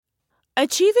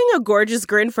Achieving a gorgeous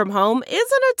grin from home isn't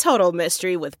a total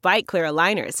mystery with Bite Clear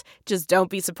aligners. Just don't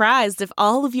be surprised if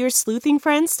all of your sleuthing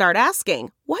friends start asking,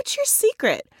 "What's your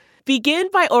secret?" Begin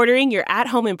by ordering your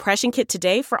at-home impression kit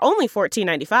today for only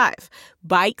 $14.95.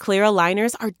 Bite Clear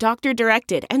aligners are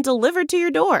doctor-directed and delivered to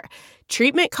your door.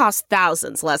 Treatment costs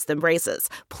thousands less than braces.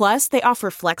 Plus, they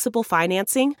offer flexible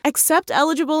financing, accept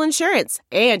eligible insurance,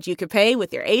 and you can pay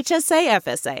with your HSA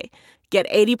FSA. Get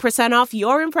 80% off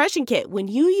your impression kit when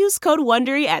you use code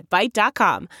WONDERY at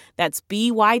Byte.com. That's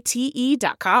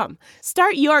BYTE.com.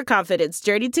 Start your confidence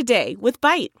journey today with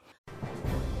Byte.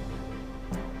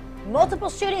 Multiple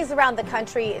shootings around the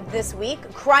country this week.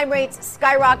 Crime rates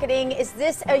skyrocketing. Is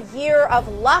this a year of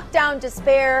lockdown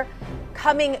despair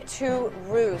coming to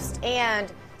roost?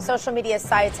 And social media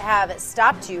sites have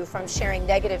stopped you from sharing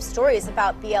negative stories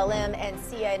about BLM and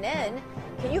CNN.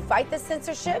 Can you fight this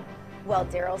censorship? Well,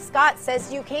 Daryl Scott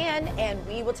says you can, and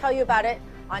we will tell you about it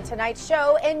on tonight's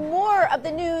show. And more of the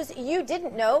news you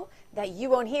didn't know that you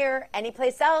won't hear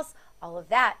anyplace else. All of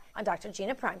that on Dr.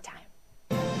 Gina Primetime.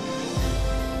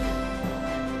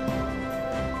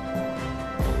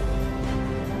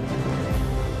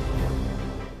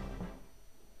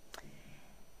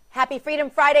 Happy Freedom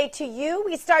Friday to you.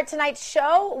 We start tonight's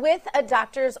show with a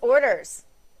doctor's orders.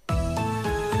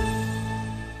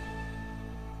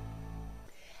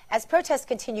 As protests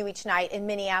continue each night in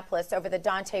Minneapolis over the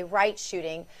Daunte Wright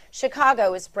shooting,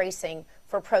 Chicago is bracing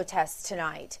for protests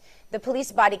tonight. The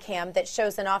police body cam that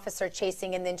shows an officer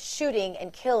chasing and then shooting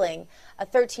and killing a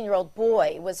 13-year-old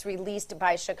boy was released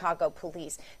by Chicago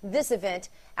police. This event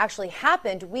actually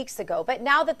happened weeks ago, but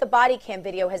now that the body cam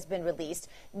video has been released,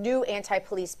 new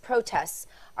anti-police protests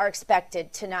are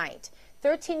expected tonight.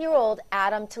 13-year-old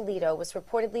Adam Toledo was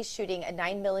reportedly shooting a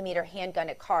 9mm handgun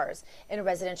at cars in a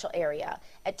residential area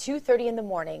at 2:30 in the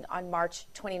morning on March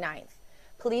 29th.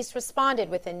 Police responded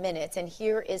within minutes, and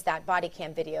here is that body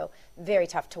cam video. Very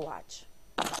tough to watch.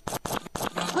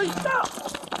 Please stop!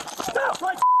 Stop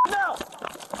right now!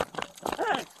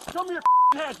 Hey, show me your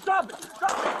hand. Stop it!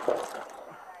 Stop it!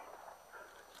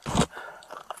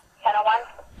 1001.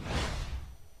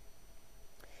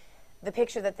 The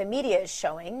picture that the media is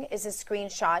showing is a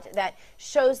screenshot that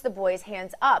shows the boy's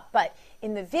hands up, but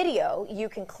in the video, you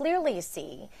can clearly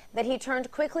see that he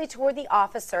turned quickly toward the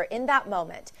officer in that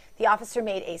moment. The officer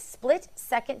made a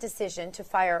split-second decision to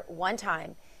fire one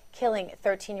time, killing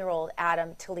 13-year-old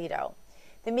Adam Toledo.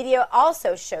 The media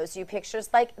also shows you pictures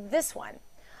like this one,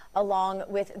 along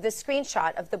with the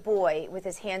screenshot of the boy with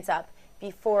his hands up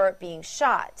before being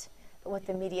shot. But what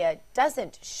the media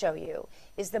doesn't show you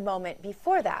is the moment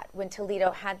before that, when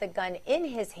Toledo had the gun in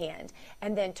his hand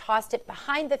and then tossed it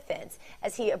behind the fence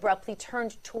as he abruptly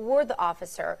turned toward the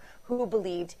officer who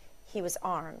believed he was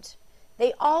armed.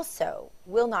 They also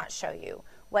will not show you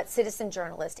what citizen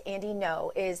journalist Andy Ngo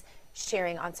is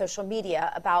sharing on social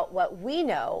media about what we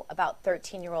know about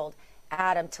 13-year-old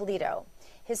Adam Toledo.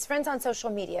 His friends on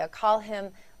social media call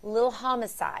him Lil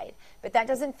Homicide, but that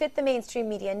doesn't fit the mainstream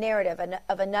media narrative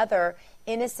of another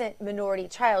innocent minority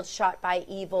child shot by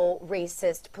evil,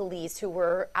 racist police who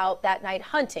were out that night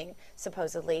hunting,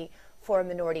 supposedly, for a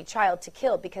minority child to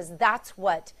kill, because that's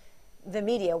what the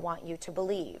media want you to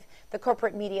believe. The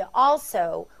corporate media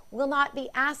also will not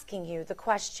be asking you the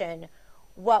question,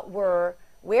 where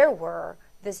were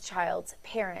this child's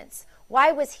parents?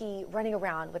 Why was he running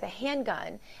around with a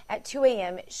handgun at 2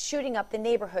 a.m. shooting up the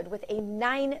neighborhood with a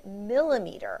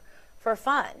 9mm for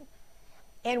fun?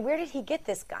 And where did he get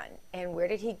this gun? And where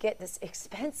did he get this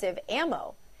expensive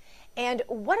ammo? And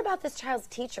what about this child's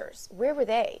teachers? Where were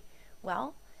they?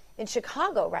 Well, in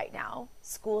Chicago right now,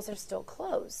 schools are still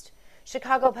closed.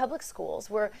 Chicago public schools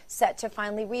were set to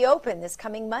finally reopen this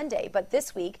coming Monday, but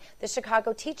this week, the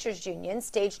Chicago Teachers Union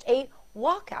staged a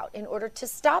walkout in order to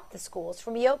stop the schools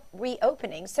from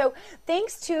reopening. So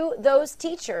thanks to those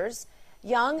teachers,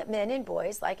 young men and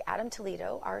boys like Adam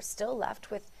Toledo are still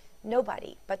left with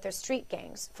nobody but their street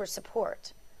gangs for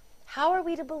support. How are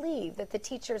we to believe that the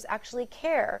teachers actually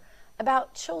care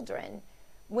about children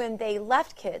when they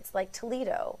left kids like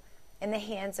Toledo in the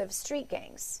hands of street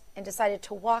gangs and decided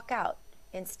to walk out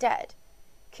instead?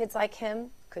 Kids like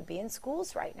him could be in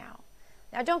schools right now.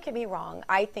 Now, don't get me wrong.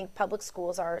 I think public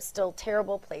schools are still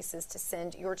terrible places to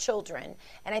send your children,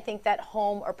 and I think that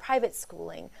home or private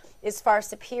schooling is far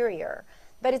superior.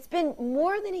 But it's been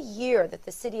more than a year that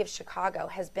the city of Chicago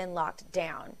has been locked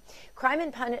down. Crime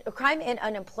and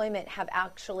unemployment have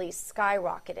actually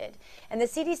skyrocketed, and the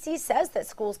CDC says that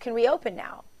schools can reopen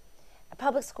now. A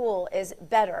public school is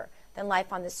better than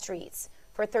life on the streets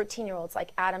for 13-year-olds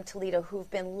like Adam Toledo who've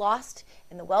been lost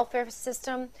in the welfare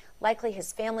system. Likely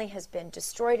his family has been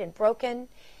destroyed and broken,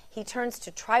 He turns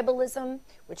to tribalism,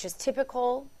 which is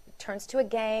typical, turns to a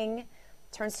gang,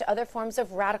 turns to other forms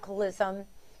of radicalism,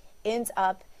 ends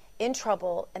up in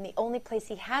trouble, and the only place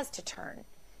he has to turn,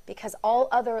 because all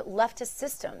other leftist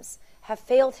systems have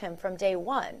failed him from day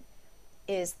one,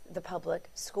 is the public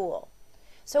school.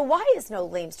 So why is no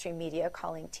lamestream media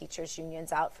calling teachers'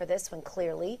 unions out for this when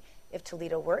clearly, if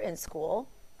Toledo were in school,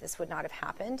 this would not have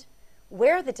happened?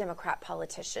 Where are the Democrat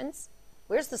politicians?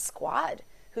 Where's the squad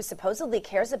who supposedly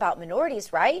cares about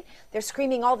minorities, right? They're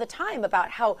screaming all the time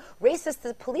about how racist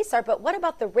the police are, but what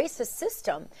about the racist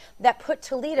system that put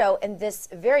Toledo in this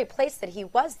very place that he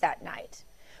was that night?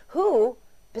 Who,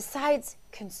 besides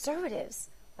conservatives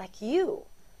like you,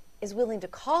 is willing to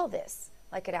call this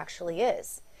like it actually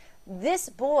is? This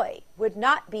boy would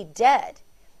not be dead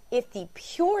if the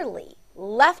purely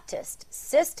leftist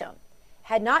system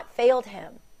had not failed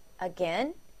him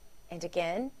again and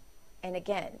again and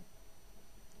again.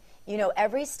 You know,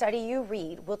 every study you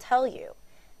read will tell you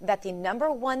that the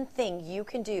number one thing you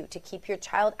can do to keep your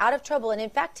child out of trouble, and in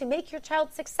fact to make your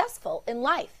child successful in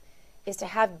life, is to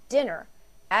have dinner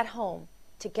at home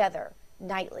together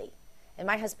nightly. And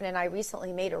my husband and I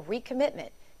recently made a recommitment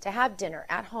to have dinner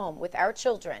at home with our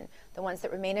children, the ones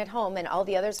that remain at home, and all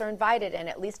the others are invited and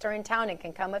at least are in town and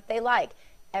can come if they like,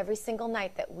 every single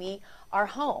night that we are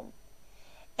home.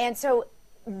 And so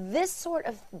this sort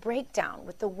of breakdown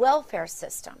with the welfare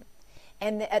system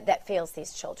and that fails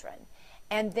these children,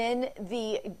 and then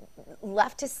the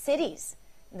leftist cities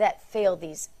that fail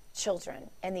these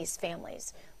children and these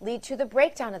families, lead to the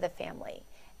breakdown of the family.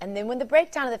 And then when the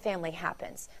breakdown of the family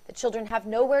happens, the children have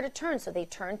nowhere to turn, so they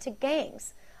turn to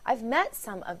gangs. I've met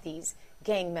some of these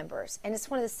gang members, and it's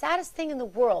one of the saddest things in the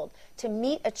world to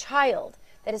meet a child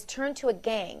that has turned to a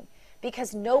gang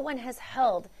because no one has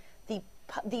held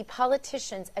the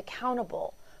politicians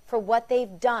accountable for what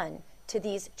they've done to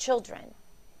these children.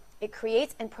 It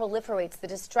creates and proliferates the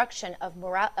destruction of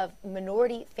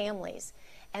minority families,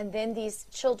 and then these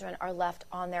children are left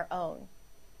on their own.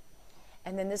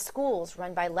 And then the schools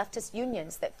run by leftist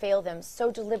unions that fail them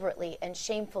so deliberately and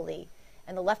shamefully,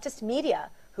 and the leftist media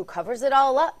who covers it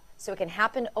all up so it can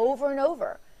happen over and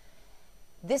over.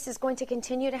 This is going to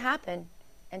continue to happen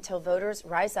until voters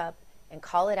rise up and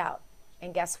call it out.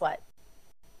 And guess what?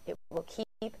 It will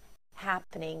keep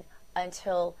happening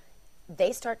until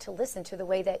they start to listen to the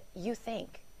way that you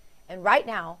think. And right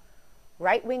now,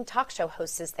 right-wing talk show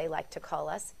hosts, as they like to call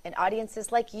us, and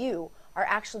audiences like you are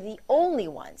actually the only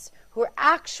ones who are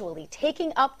actually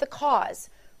taking up the cause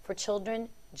for children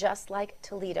just like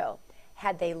Toledo.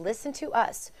 Had they listened to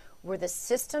us, were the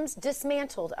systems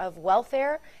dismantled of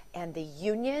welfare and the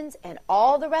unions and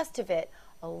all the rest of it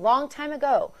a long time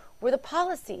ago, were the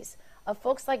policies of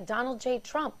folks like Donald J.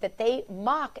 Trump that they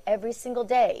mock every single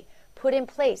day put in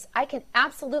place, I can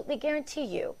absolutely guarantee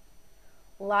you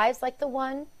lives like the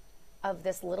one of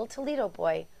this little Toledo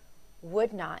boy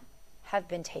would not have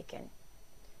been taken.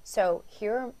 So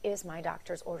here is my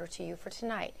doctor's order to you for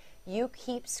tonight. You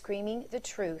keep screaming the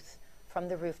truth from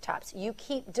the rooftops. You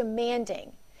keep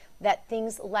demanding that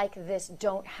things like this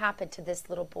don't happen to this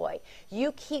little boy.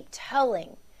 You keep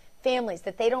telling families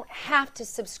that they don't have to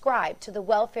subscribe to the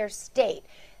welfare state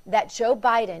that Joe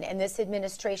Biden and this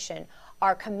administration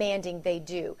are commanding they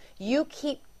do. You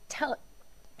keep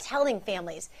telling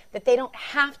families that they don't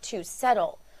have to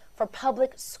settle for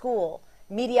public school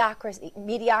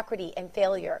mediocrity and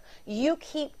failure. You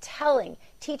keep telling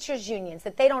teachers' unions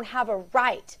that they don't have a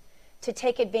right to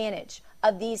take advantage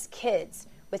of these kids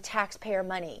with taxpayer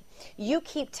money. You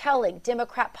keep telling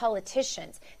Democrat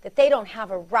politicians that they don't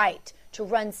have a right to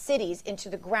run cities into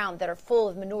the ground that are full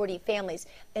of minority families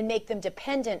and make them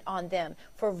dependent on them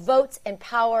for votes and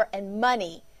power and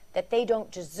money that they don't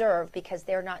deserve because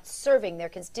they're not serving their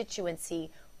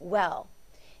constituency well.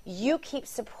 You keep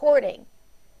supporting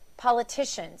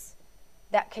politicians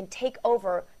that can take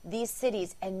over these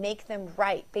cities and make them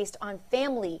right based on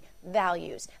family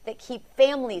values, that keep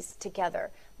families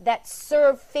together, that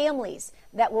serve families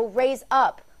that will raise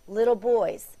up little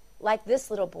boys like this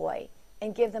little boy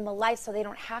and give them a life so they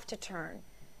don't have to turn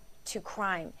to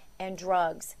crime and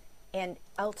drugs and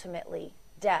ultimately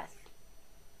death.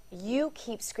 You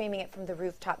keep screaming it from the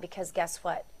rooftop because guess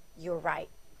what? You're right.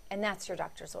 And that's your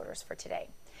doctor's orders for today.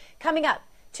 Coming up,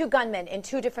 2 gunmen in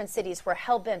 2 different cities were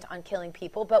hell-bent on killing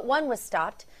people, but one was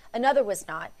stopped, another was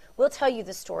not. We'll tell you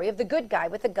the story of the good guy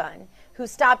with a gun who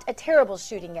stopped a terrible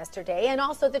shooting yesterday, and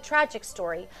also the tragic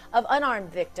story of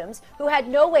unarmed victims who had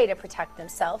no way to protect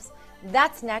themselves.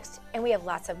 That's next, and we have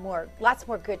lots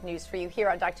more good news for you here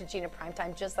on Dr. Gina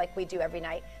Primetime, just like we do every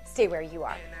night. Stay where you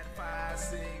are.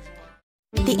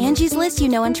 The Angie's List you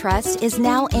know and trust is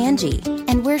now Angie,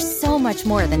 and we're so much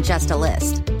more than just a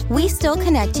list. We still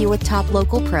connect you with top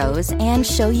local pros and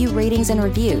show you ratings and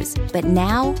reviews, but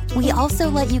now we also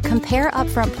let you compare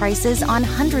upfront prices on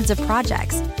hundreds of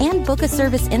projects and book a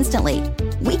service instantly.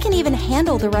 We can even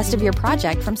handle the rest of your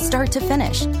project from start to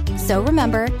finish. So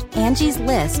remember, Angie's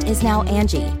List is now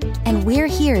Angie, and we're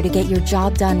here to get your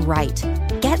job done right.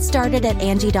 Get started at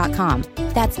Angie.com.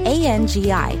 That's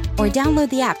ANGI, or download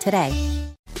the app today.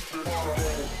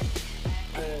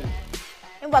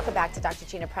 And welcome back to Dr.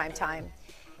 Gina Primetime.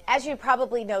 As you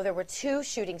probably know, there were two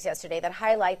shootings yesterday that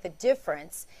highlight the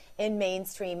difference in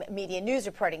mainstream media news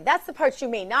reporting. That's the part you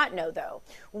may not know, though.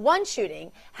 One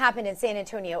shooting happened in San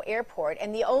Antonio Airport,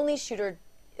 and the only shooter,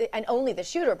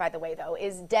 by the way, though,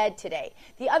 is dead today.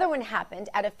 The other one happened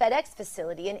at a FedEx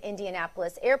facility in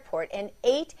Indianapolis Airport, and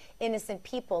 8 innocent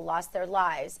people lost their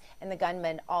lives, and the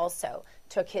gunman also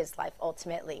took his life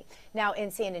ultimately. Now,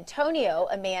 in San Antonio,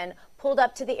 a man pulled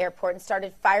up to the airport and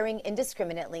started firing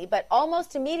indiscriminately, but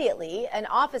almost immediately, an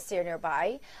officer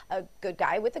nearby, a good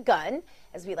guy with a gun,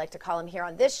 as we like to call him here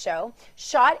on this show,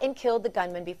 shot and killed the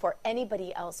gunman before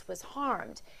anybody else was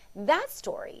harmed. That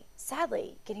story,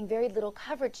 sadly, getting very little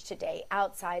coverage today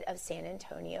outside of San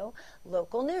Antonio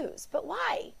local news. But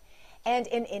why? And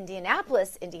in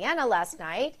Indianapolis, Indiana last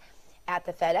night, at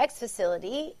the FedEx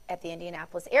facility at the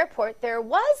Indianapolis airport, there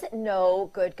was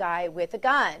no good guy with a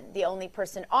gun. The only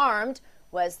person armed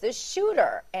was the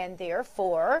shooter, and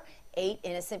therefore 8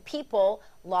 innocent people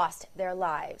lost their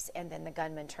lives. And then the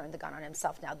gunman turned the gun on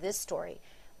himself. Now, this story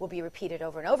will be repeated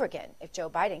over and over again if Joe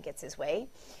Biden gets his way.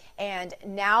 And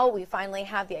now we finally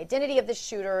have the identity of the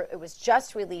shooter. It was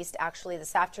just released actually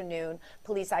this afternoon.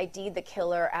 Police ID'd the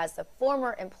killer as the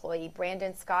former employee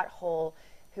Brandon Scott Hull,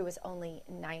 who was only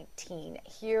 19.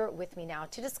 Here with me now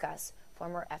to discuss,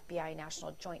 former FBI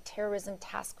National Joint Terrorism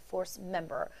Task Force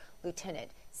member,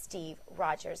 Lieutenant Steve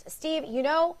Rogers. Steve, you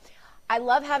know, I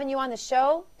love having you on the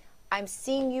show. I'm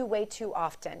seeing you way too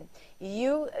often.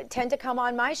 You tend to come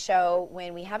on my show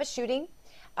when we have a shooting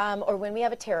or when we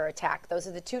have a terror attack. Those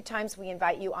are the 2 times we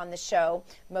invite you on the show,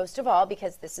 most of all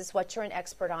because this is what you're an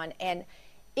expert on. And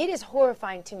it is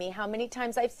horrifying to me how many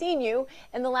times I've seen you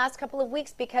in the last couple of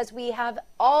weeks because we have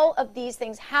all of these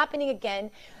things happening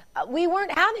again. We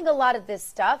weren't having a lot of this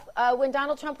stuff when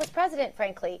Donald Trump was president,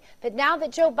 frankly. But now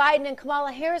that Joe Biden and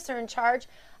Kamala Harris are in charge,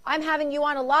 I'm having you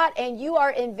on a lot, and you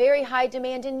are in very high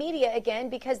demand in media again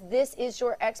because this is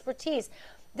your expertise.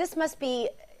 This must be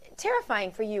terrifying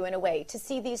for you in a way to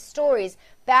see these stories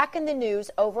back in the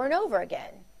news over and over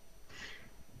again.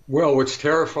 Well, what's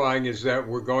terrifying is that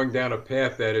we're going down a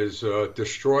path that is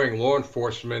destroying law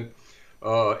enforcement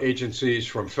agencies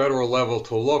from federal level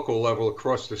to local level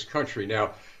across this country.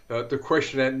 Now, the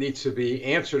question that needs to be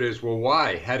answered is, well,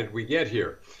 why? How did we get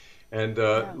here? And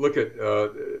look at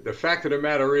the fact of the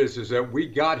matter is that we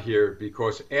got here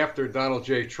because after Donald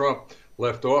J. Trump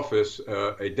left office,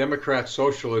 a Democrat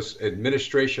socialist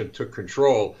administration took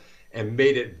control and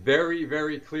made it very,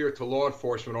 very clear to law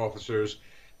enforcement officers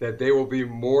that they will be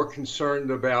more concerned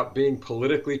about being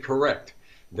politically correct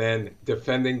than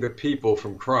defending the people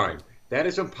from crime. That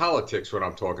isn't politics, what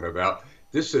I'm talking about.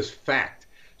 This is fact.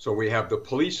 So we have the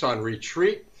police on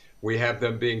retreat. We have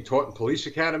them being taught in police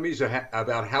academies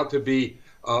about how to be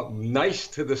nice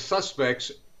to the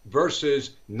suspects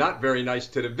versus not very nice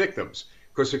to the victims.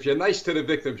 Because if you're nice to the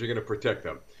victims, you're going to protect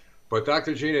them. But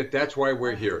Dr. Gina, that's why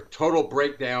we're here. Total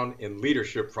breakdown in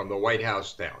leadership from the White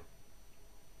House down.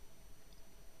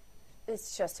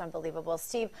 It's just unbelievable.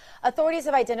 Steve, authorities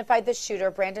have identified the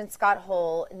shooter, Brandon Scott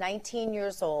Hull, 19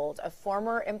 years old, a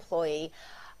former employee.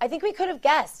 I think we could have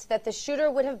guessed that the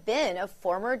shooter would have been a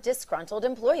former disgruntled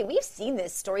employee. We've seen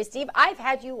this story, Steve. I've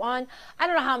had you on, I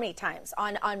don't know how many times,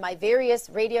 on my various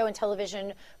radio and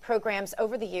television programs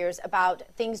over the years about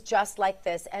things just like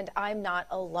this, and I'm not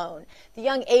alone. The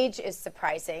young age is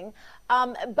surprising,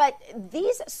 but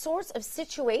these sorts of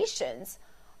situations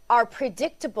are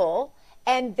predictable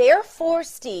and therefore,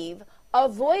 Steve,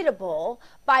 avoidable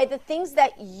by the things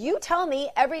that you tell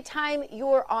me every time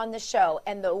you're on the show.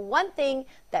 And the one thing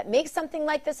that makes something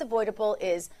like this avoidable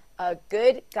is a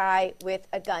good guy with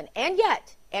a gun. And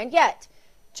yet,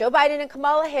 Joe Biden and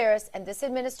Kamala Harris and this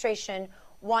administration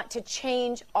want to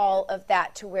change all of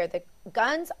that to where the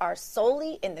guns are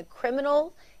solely in the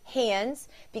criminal hands,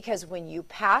 because when you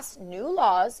pass new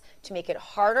laws to make it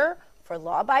harder for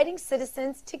law-abiding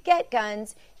citizens to get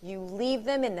guns, you leave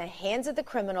them in the hands of the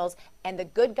criminals, and the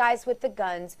good guys with the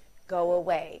guns go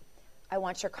away. I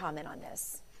want your comment on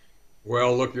this.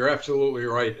 Well, look, you're absolutely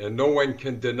right. And no one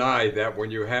can deny that when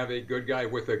you have a good guy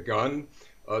with a gun,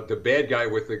 the bad guy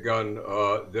with the gun,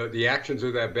 the actions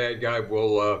of that bad guy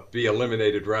will be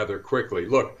eliminated rather quickly.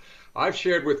 Look, I've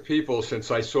shared with people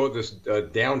since I saw this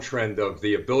downtrend of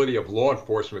the ability of law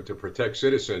enforcement to protect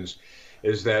citizens,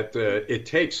 is that it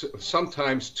takes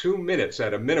sometimes 2 minutes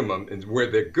at a minimum, and where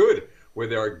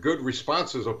there are good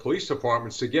responses of police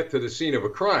departments to get to the scene of a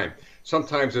crime.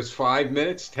 Sometimes it's 5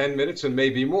 minutes, 10 minutes, and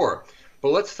maybe more. But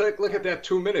let's take a look at that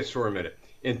 2 minutes for a minute.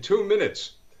 In 2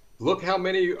 minutes, look how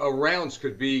many rounds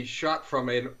could be shot from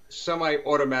a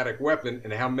semi-automatic weapon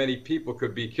and how many people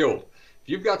could be killed. If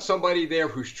you've got somebody there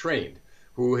who's trained,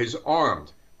 who is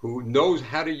armed, who knows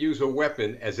how to use a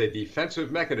weapon as a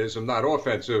defensive mechanism, not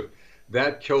offensive,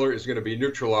 that killer is going to be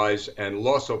neutralized and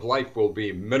loss of life will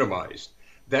be minimized.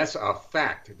 That's a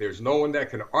fact. There's no one that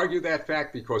can argue that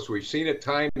fact because we've seen it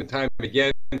time and time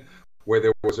again where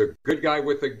there was a good guy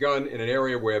with a gun in an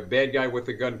area where a bad guy with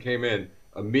a gun came in,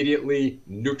 immediately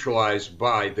neutralized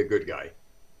by the good guy.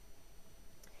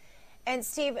 And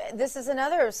Steve, this is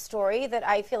another story that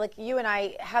I feel like you and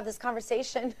I have this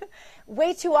conversation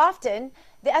way too often.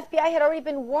 The FBI had already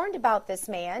been warned about this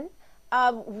man.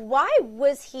 Why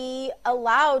was he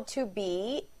allowed to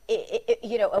be,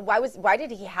 why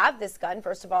did he have this gun,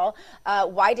 first of all?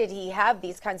 Why did he have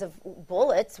these kinds of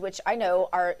bullets, which I know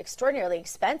are extraordinarily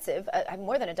expensive,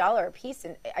 more than $1 a piece,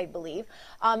 I believe?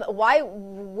 Why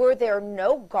were there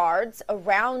no guards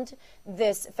around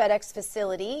this FedEx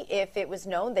facility if it was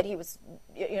known that he was,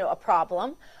 a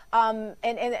problem? And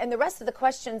the rest of the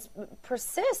questions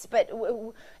persist. But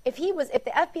if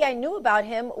the FBI knew about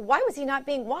him, why was he not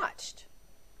being watched?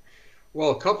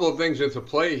 Well, a couple of things into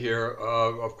play here.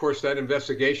 Of course, that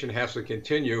investigation has to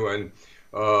continue, and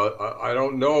I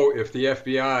don't know if the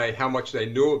FBI, how much they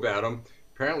knew about him.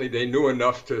 Apparently, they knew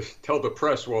enough to tell the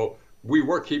press, well, we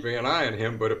were keeping an eye on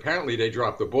him, but apparently they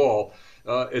dropped the ball.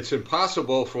 It's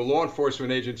impossible for law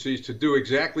enforcement agencies to do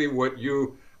exactly what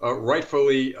you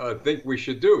rightfully think we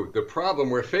should do. The problem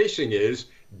we're facing is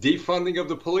defunding of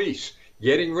the police,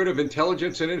 getting rid of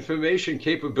intelligence and information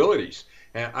capabilities.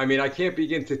 I mean, I can't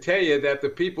begin to tell you that the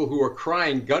people who are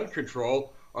crying gun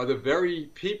control are the very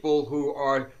people who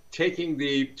are taking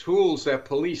the tools that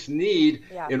police need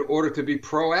in order to be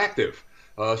proactive.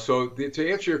 To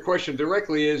answer your question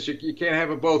directly is you can't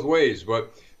have it both ways,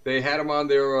 but they had him on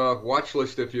their watch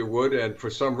list, if you would, and for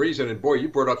some reason, and boy, you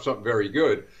brought up something very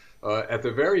good. At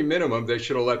the very minimum, they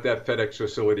should have let that FedEx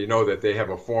facility know that they have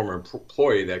a former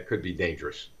employee that could be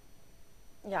dangerous.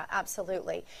 Yeah,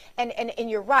 absolutely. And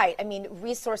you're right. I mean,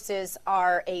 resources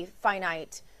are a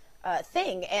finite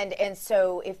thing. And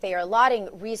so if they are allotting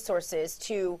resources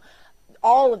to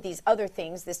all of these other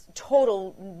things, this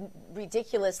total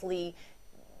ridiculously,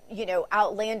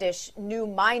 outlandish new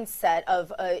mindset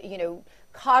of,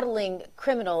 coddling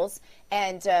criminals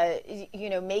and,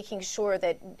 making sure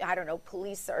that,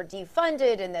 police are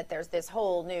defunded and that there's this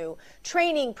whole new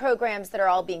training programs that are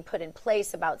all being put in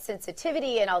place about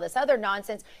sensitivity and all this other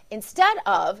nonsense, instead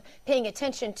of paying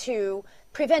attention to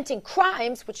preventing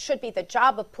crimes, which should be the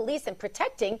job of police, and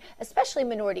protecting especially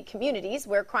minority communities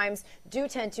where crimes do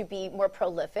tend to be more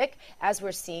prolific, as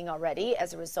we're seeing already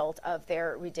as a result of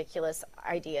their ridiculous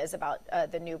ideas about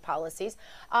the new policies.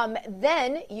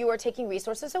 Then you are taking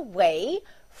resources away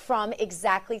from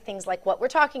exactly things like what we're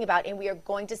talking about, and we are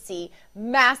going to see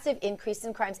massive increase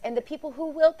in crimes. And the people who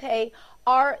will pay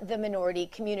are the minority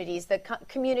communities, the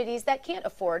communities that can't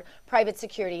afford private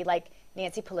security, like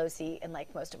Nancy Pelosi and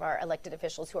like most of our elected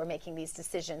officials who are making these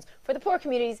decisions for the poor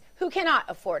communities who cannot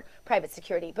afford private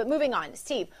security. But moving on,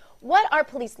 Steve, what are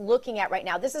police looking at right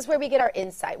now? This is where we get our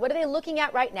insight. What are they looking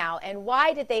at right now, and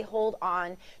why did they hold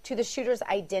on to the shooter's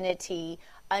identity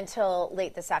until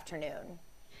late this afternoon?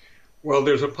 Well,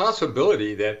 there's a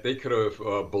possibility that they could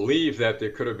have believed that there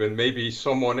could have been maybe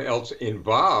someone else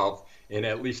involved in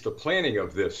at least the planning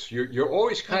of this. You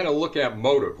always kind of look at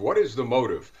motive. What is the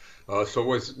motive? So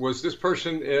was this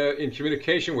person in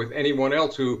communication with anyone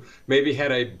else who maybe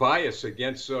had a bias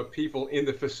against people in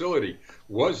the facility?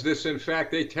 Was this, in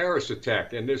fact, a terrorist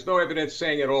attack? And there's no evidence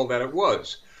saying at all that it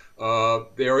was.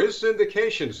 There is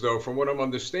indications, though, from what I'm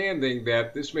understanding,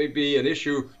 that this may be an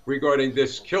issue regarding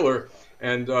this killer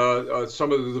and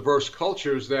some of the diverse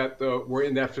cultures that were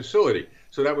in that facility.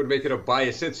 So that would make it a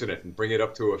bias incident and bring it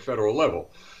up to a federal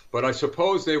level. But I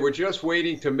suppose they were just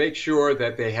waiting to make sure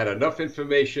that they had enough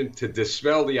information to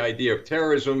dispel the idea of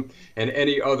terrorism and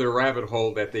any other rabbit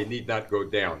hole that they need not go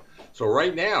down. So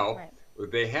right now,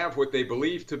 they have what they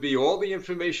believe to be all the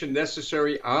information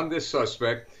necessary on this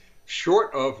suspect,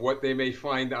 short of what they may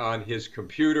find on his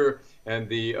computer and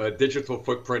the digital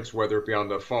footprints, whether it be on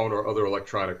the phone or other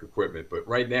electronic equipment. But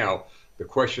right now, the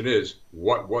question is,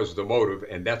 what was the motive?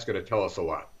 And that's going to tell us a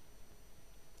lot.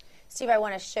 Steve, I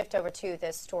want to shift over to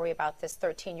this story about this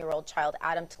 13-year-old child,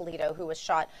 Adam Toledo, who was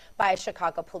shot by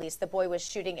Chicago police. The boy was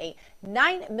shooting a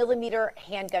 9mm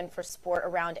handgun for sport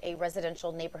around a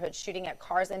residential neighborhood, shooting at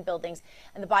cars and buildings.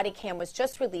 And the body cam was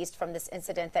just released from this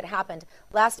incident that happened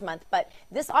last month. But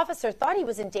this officer thought he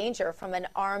was in danger from an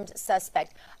armed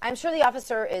suspect. I'm sure the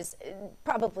officer is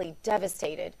probably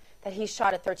devastated that he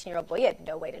shot a 13-year-old boy. He had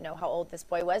no way to know how old this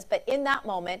boy was. But in that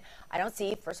moment, I don't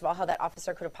see, first of all, how that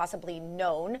officer could have possibly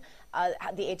known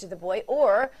the age of the boy,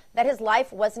 or that his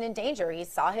life wasn't in danger. He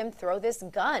saw him throw this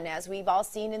gun, as we've all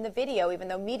seen in the video, even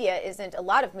though a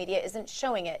lot of media isn't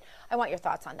showing it. I want your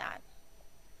thoughts on that.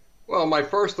 Well, my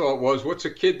first thought was, what's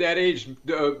a kid that age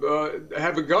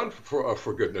have a gun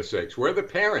for goodness sakes? Where are the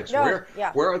parents? No,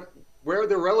 Where are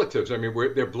the relatives? I mean,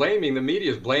 they're blaming, the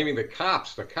media is blaming the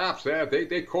cops. The cops,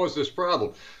 they caused this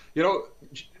problem. You know,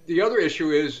 the other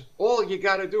issue is, all you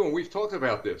got to do, and we've talked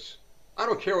about this, I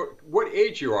don't care what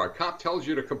age you are, a cop tells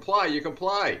you to comply, you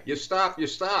comply. You stop, you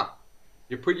stop.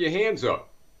 You put your hands up.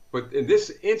 But in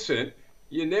this incident,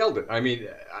 you nailed it. I mean,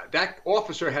 that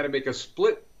officer had to make a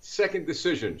split-second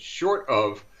decision short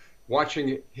of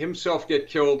watching himself get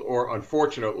killed or,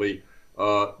 unfortunately,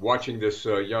 watching this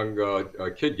young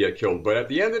kid get killed. But at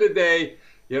the end of the day,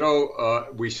 you know,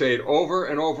 we say it over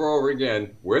and over and over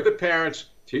again. We're the parents.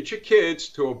 Teach your kids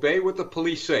to obey what the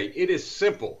police say. It is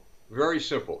simple, very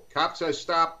simple. Cop says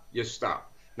stop, you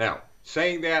stop. Now,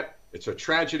 saying that, it's a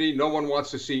tragedy. No one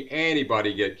wants to see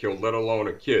anybody get killed, let alone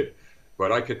a kid.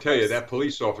 But I could tell you that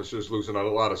police officer is losing a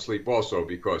lot of sleep also,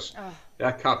 because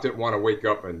that cop didn't want to wake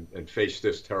up and face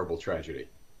this terrible tragedy.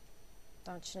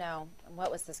 Don't you know?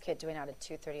 What was this kid doing out at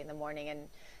 2:30 in the morning and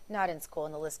not in school?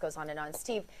 And the list goes on and on.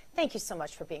 Steve, thank you so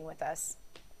much for being with us.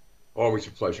 Always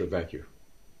a pleasure. Thank you.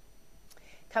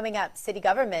 Coming up, city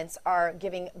governments are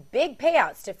giving big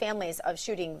payouts to families of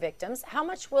shooting victims. How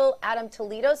much will Adam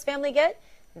Toledo's family get?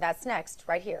 That's next,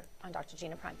 right here on Dr.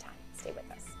 Gina Primetime. Stay with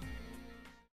us.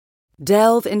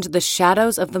 Delve into the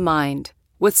shadows of the mind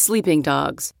with Sleeping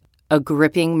Dogs, a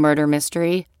gripping murder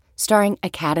mystery starring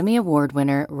Academy Award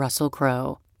winner Russell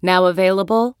Crowe. Now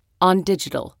available on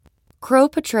digital. Crowe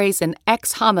portrays an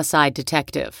ex-homicide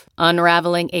detective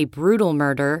unraveling a brutal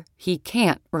murder he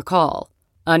can't recall.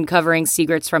 Uncovering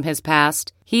secrets from his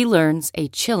past, he learns a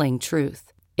chilling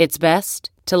truth. It's best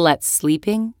to let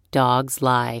sleeping dogs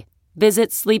lie.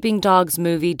 Visit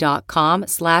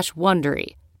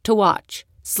sleepingdogsmovie.com/Wondery to watch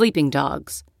Sleeping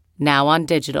Dogs, now on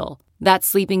digital.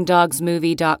 That's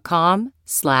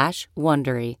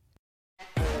sleepingdogsmovie.com/Wondery.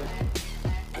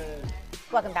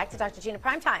 Welcome back to Dr. Gina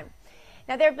Primetime.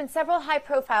 Now, there have been several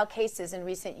high-profile cases in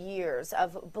recent years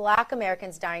of Black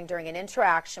Americans dying during an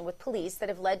interaction with police that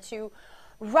have led to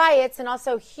riots and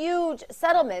also huge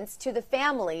settlements to the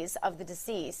families of the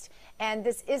deceased. And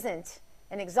this isn't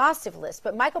an exhaustive list,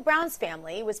 but Michael Brown's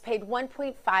family was paid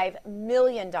 $1.5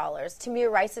 million. Tamir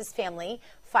Rice's family,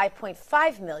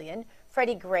 $5.5 million.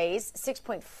 Freddie Gray's,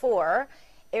 $6.4.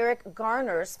 Eric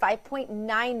Garner's,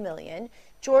 $5.9 million.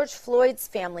 George Floyd's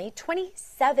family,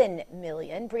 $27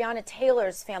 million. Breonna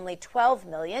Taylor's family, $12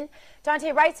 million.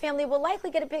 Daunte Wright's family will likely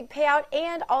get a big payout,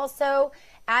 and also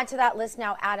add to that list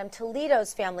now Adam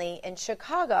Toledo's family in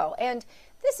Chicago. And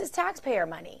this is taxpayer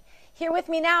money. Here with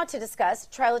me now to discuss,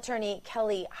 trial attorney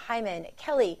Kelly Hyman.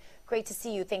 Kelly, great to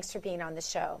see you. Thanks for being on the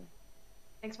show.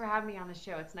 Thanks for having me on the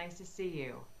show. It's nice to see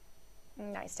you.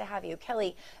 Nice to have you.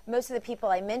 Kelly, most of the people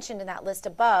I mentioned in that list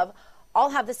above all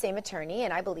have the same attorney,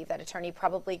 and I believe that attorney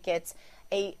probably gets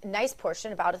a nice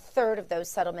portion, about a third of those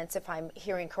settlements, if I'm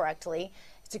hearing correctly.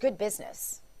 It's a good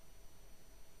business.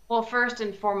 Well, first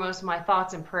and foremost, my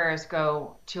thoughts and prayers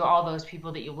go to all those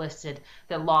people that you listed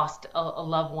that lost a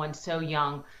loved one so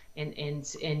young in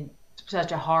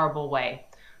such a horrible way.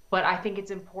 But I think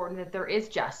it's important that there is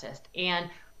justice, and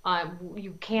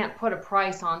you can't put a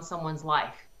price on someone's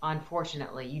life.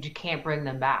 Unfortunately, you just can't bring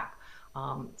them back.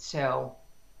 So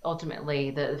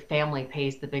ultimately, the family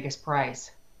pays the biggest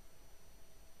price.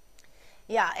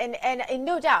 Yeah, and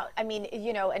no doubt. I mean,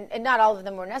 you know, and not all of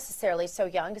them were necessarily so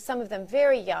young. Some of them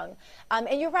very young.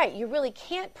 And you're right. You really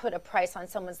can't put a price on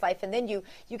someone's life. And then you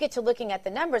get to looking at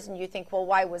the numbers and you think, well,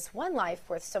 why was one life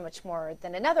worth so much more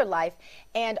than another life?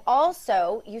 And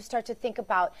also, you start to think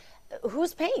about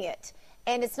who's paying it.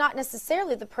 And it's not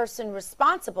necessarily the person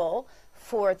responsible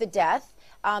for the death,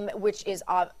 which is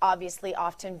obviously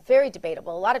often very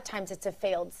debatable. A lot of times it's a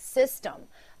failed system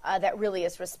that really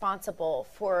is responsible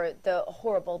for the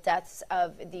horrible deaths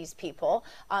of these people.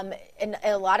 And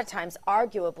a lot of times,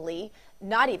 arguably,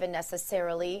 not even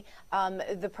necessarily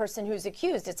the person who's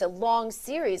accused. It's a long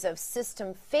series of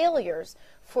system failures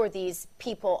for these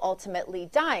people ultimately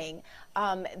dying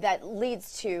that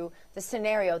leads to the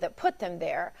scenario that put them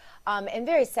there. And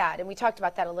very sad. And we talked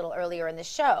about that a little earlier in the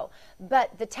show.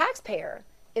 But the taxpayer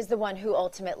is the one who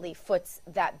ultimately foots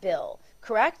that bill,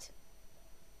 correct?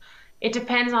 It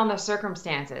depends on the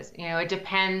circumstances. It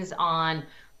depends on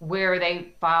where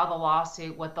they file the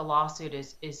lawsuit, what the lawsuit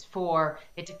is for.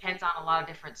 It depends on a lot of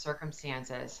different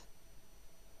circumstances.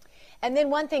 And then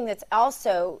one thing that's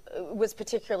also was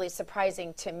particularly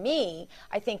surprising to me,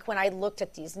 I think when I looked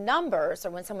at these numbers, or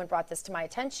when someone brought this to my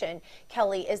attention,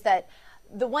 Kelly, is that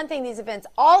the one thing these events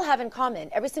all have in common,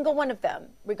 every single one of them,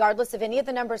 regardless of any of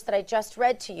the numbers that I just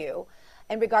read to you,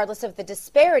 and regardless of the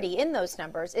disparity in those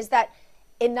numbers, is that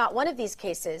in not one of these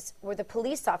cases were the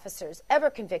police officers ever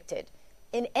convicted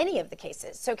in any of the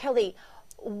cases. So, Kelly,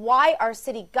 why are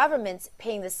city governments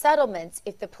paying the settlements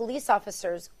if the police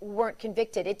officers weren't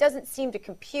convicted? It doesn't seem to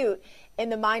compute in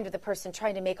the mind of the person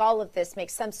trying to make all of this make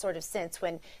some sort of sense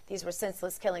when these were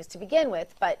senseless killings to begin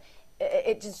with. But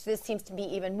this seems to be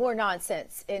even more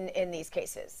nonsense in these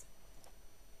cases.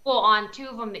 Well, on two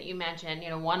of them that you mentioned,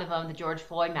 one of them, the George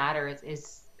Floyd matter,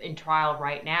 is in trial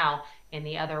right now, and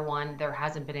the other one, there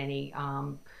hasn't been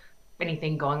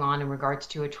anything going on in regards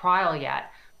to a trial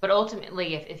yet. But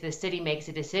ultimately, if the city makes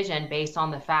a decision based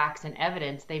on the facts and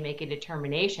evidence, they make a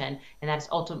determination, and that's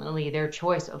ultimately their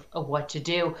choice of what to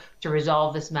do to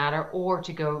resolve this matter or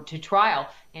to go to trial.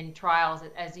 And trials,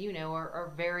 as you know,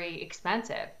 are very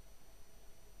expensive.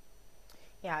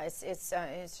 Yeah, it's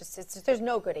just there's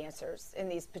no good answers in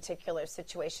these particular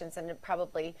situations, and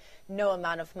probably no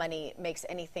amount of money makes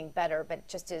anything better. But it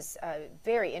just is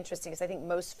very interesting, because I think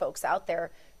most folks out there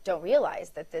don't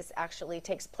realize that this actually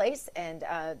takes place, and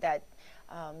that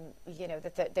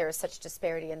there is such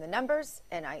disparity in the numbers.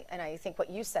 And I think what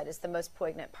you said is the most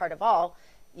poignant part of all.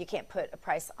 You can't put a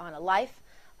price on a life.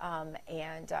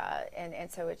 And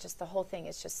so it's just, the whole thing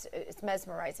is just, it's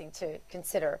mesmerizing to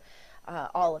consider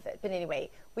all of it. But anyway,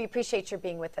 we appreciate your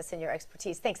being with us and your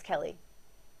expertise. Thanks, Kelly.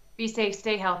 Be safe,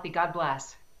 stay healthy. God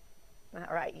bless.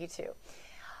 All right, you too.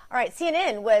 All right,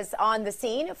 CNN was on the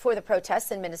scene for the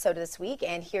protests in Minnesota this week,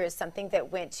 and here is something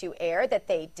that went to air that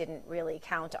they didn't really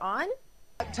count on.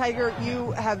 Tiger,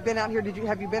 you have been out here.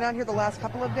 Have you been out here the last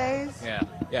couple of days?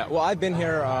 Yeah. Well, I've been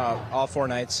here all 4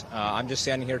 nights. I'm just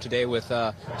standing here today with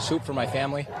soup for my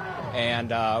family,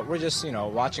 and we're just,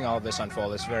 watching all of this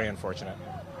unfold. It's very unfortunate.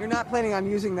 You're not planning on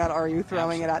using that, are you?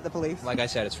 Throwing it at the police? Like I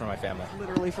said, it's for my family.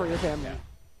 Literally for your family. Yeah.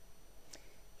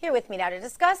 Here with me now to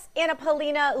discuss, Anna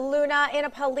Paulina Luna.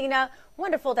 Anna Paulina,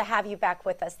 wonderful to have you back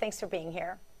with us. Thanks for being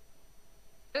here.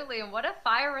 Absolutely, and what a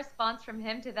fire response from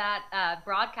him to that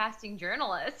broadcasting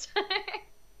journalist.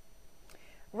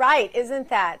 Right, isn't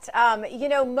that?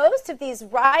 Most of these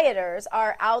rioters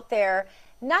are out there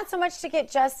not so much to get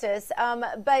justice,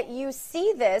 but you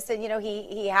see this, and,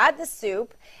 he had the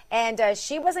soup, and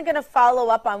she wasn't going to follow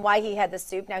up on why he had the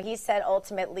soup. Now, he said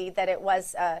ultimately that it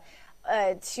was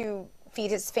to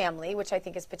feed his family, which I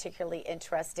think is particularly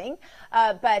interesting.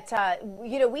 But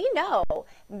we know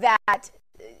that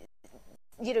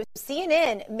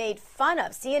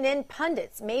CNN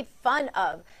pundits made fun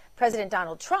of President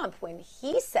Donald Trump when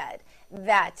he said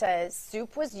that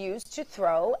soup was used to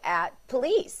throw at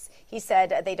police. He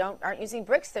said they aren't using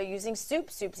bricks, they're using soup.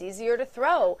 Soup's easier to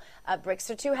throw. Bricks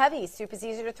are too heavy. Soup is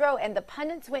easier to throw. And the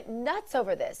pundits went nuts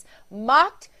over this,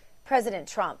 mocked President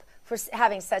Trump for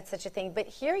having said such a thing. But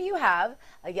here you have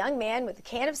a young man with a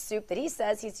can of soup that he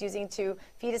says he's using to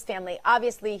feed his family.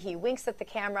 Obviously, he winks at the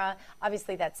camera.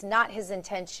 Obviously, that's not his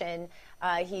intention.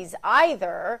 He's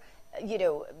either,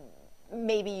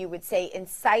 maybe you would say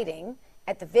inciting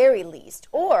at the very least,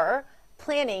 or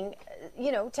planning,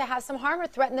 to have some harm or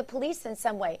threaten the police in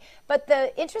some way. But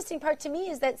the interesting part to me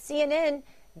is that CNN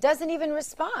doesn't even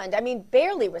respond. I mean,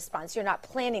 barely responds. You're not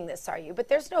planning this, are you? But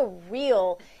there's no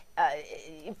real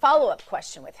follow-up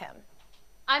question with him.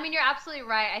 I mean, you're absolutely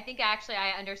right. I think actually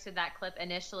I understood that clip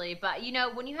initially. But,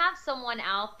 when you have someone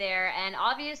out there, and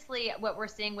obviously what we're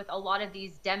seeing with a lot of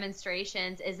these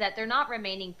demonstrations is that they're not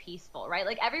remaining peaceful, right?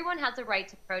 Like, everyone has a right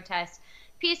to protest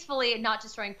peacefully, not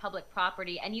destroying public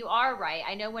property. And you are right.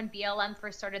 I know when BLM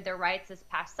first started their riots this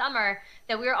past summer,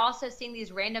 that we were also seeing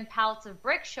these random pallets of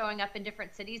bricks showing up in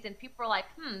different cities, and people were like,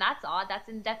 that's odd. That's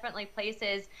in definitely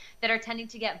places that are tending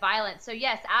to get violent. So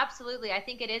yes, absolutely. I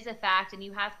think it is a fact. And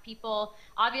you have people,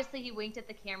 obviously he winked at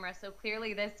the camera, so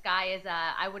clearly this guy is,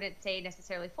 I wouldn't say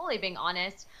necessarily fully being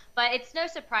honest, but it's no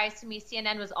surprise to me.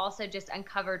 CNN was also just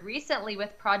uncovered recently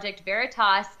with Project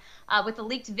Veritas, with a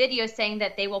leaked video saying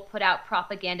that they will put out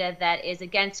propaganda that is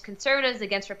against conservatives,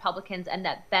 against Republicans, and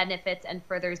that benefits and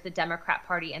furthers the Democrat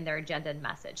Party and their agenda and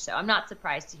message. So I'm not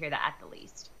surprised to hear that at the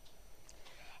least.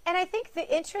 And I think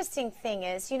the interesting thing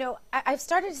is, I've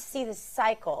started to see this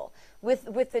cycle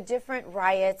with the different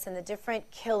riots and the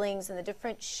different killings and the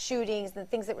different shootings and the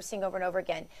things that we're seeing over and over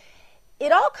again.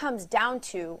 It all comes down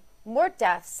to more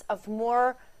deaths of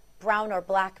more brown or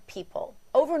black people.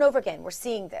 Over and over again, we're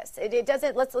seeing this. It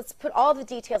doesn't, let's put all the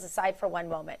details aside for one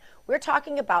moment. We're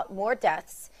talking about more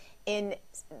deaths in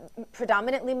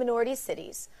predominantly minority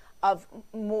cities of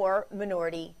more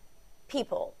minority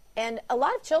people. And a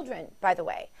lot of children, by the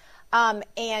way.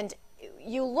 And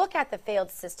you look at the failed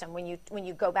system when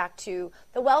you go back to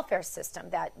the welfare system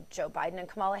that Joe Biden and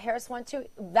Kamala Harris want to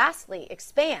vastly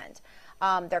expand.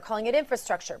 They're calling it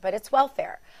infrastructure, but it's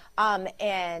welfare.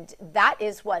 And that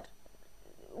is what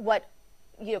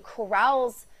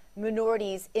corrals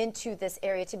minorities into this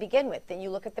area to begin with. Then you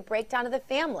look at the breakdown of the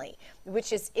family,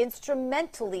 which is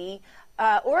instrumentally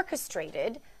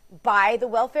orchestrated by the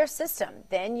welfare system.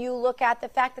 Then you look at the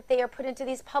fact that they are put into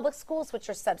these public schools, which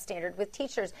are substandard, with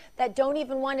teachers that don't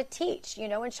even want to teach.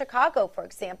 In Chicago, for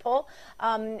example,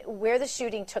 where the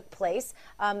shooting took place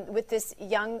with this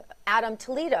young Adam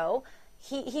Toledo,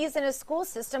 he's in a school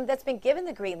system that's been given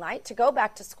the green light to go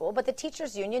back to school, but the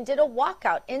teachers union did a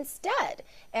walkout instead.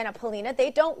 Anna Paulina,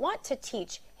 they don't want to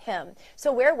teach him.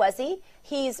 So where was he?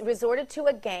 He's resorted to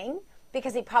a gang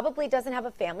because he probably doesn't have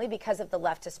a family because of the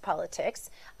leftist politics.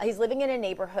 He's living in a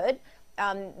neighborhood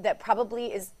that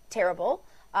probably is terrible,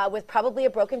 with probably a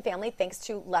broken family thanks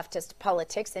to leftist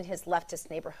politics in his leftist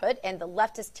neighborhood. And the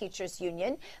leftist teachers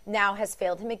union now has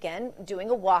failed him again, doing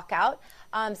a walkout.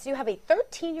 So you have a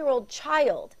 13-year-old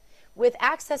child with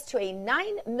access to a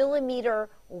 9mm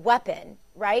weapon,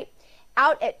 right,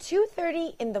 out at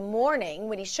 2:30 in the morning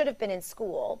when he should have been in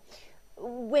school,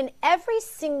 when every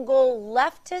single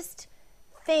leftist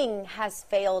thing has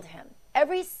failed him,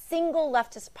 every single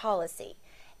leftist policy.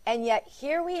 And yet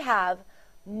here we have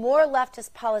more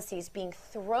leftist policies being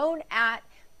thrown at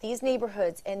these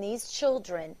neighborhoods and these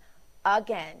children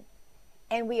again.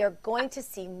 And we are going to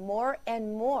see more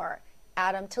and more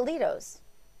Adam Toledos,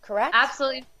 correct?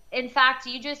 Absolutely. In fact,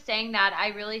 you just saying that, I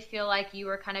really feel like you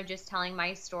were kind of just telling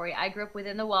my story. I grew up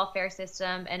within the welfare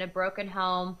system in a broken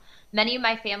home. Many of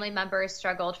my family members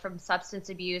struggled from substance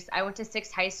abuse. I went to 6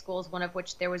 high schools, one of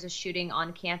which there was a shooting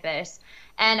on campus.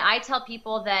 And I tell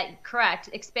people that, correct,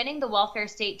 expanding the welfare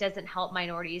state doesn't help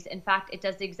minorities. In fact, it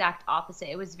does the exact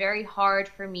opposite. It was very hard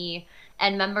for me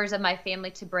and members of my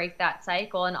family to break that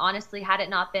cycle. And honestly, had it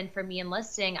not been for me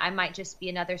enlisting, I might just be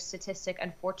another statistic,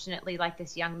 unfortunately, like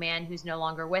this young man who's no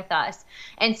longer with us.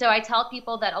 And so I tell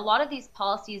people that a lot of these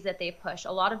policies that they push,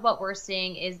 a lot of what we're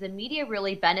seeing is the media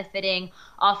really benefiting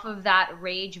off of that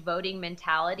rage voting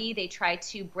mentality. They try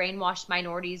to brainwash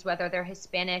minorities, whether they're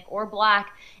Hispanic or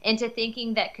Black, into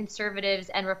thinking that conservatives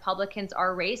and Republicans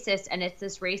are racist and it's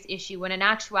this race issue, when in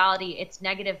actuality it's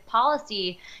negative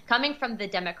policy coming from the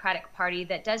Democratic Party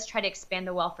that does try to expand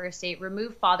the welfare state,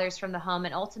 remove fathers from the home,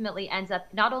 and ultimately ends up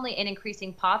not only in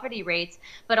increasing poverty rates,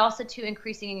 but also to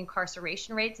increasing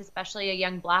incarceration rates, especially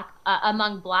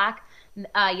among Black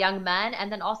young men, and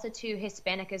then also to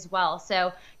Hispanic as well.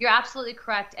 So you're absolutely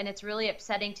correct, and it's really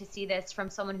upsetting to see this from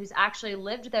someone who's actually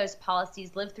lived those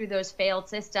policies, lived through those failed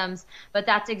systems. But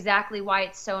that's exactly why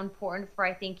it's so important for,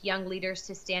 I think, young leaders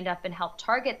to stand up and help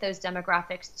target those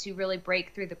demographics to really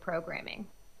break through the programming.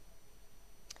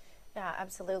 Yeah,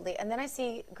 absolutely. And then I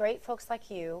see great folks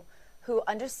like you who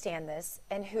understand this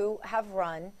and who have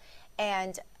run,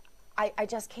 and I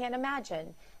just can't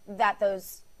imagine that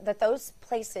those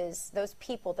places, those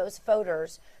people, those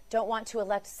voters don't want to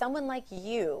elect someone like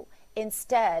you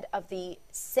instead of the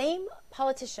same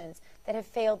politicians that have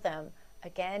failed them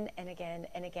again and again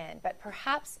and again. But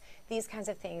perhaps these kinds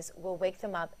of things will wake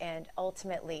them up, and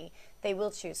ultimately they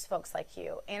will choose folks like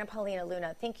you. Anna Paulina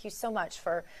Luna, thank you so much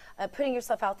for putting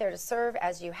yourself out there to serve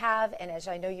as you have, and as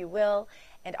I know you will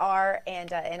and are,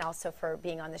 and also for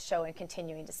being on the show and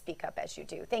continuing to speak up as you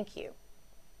do. Thank you.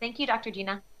 Thank you, Dr.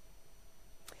 Gina.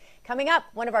 Coming up,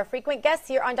 one of our frequent guests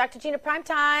here on Dr. Gina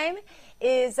Primetime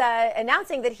is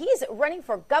announcing that he's running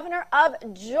for governor of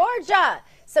Georgia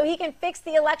so he can fix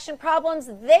the election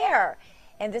problems there.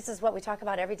 And this is what we talk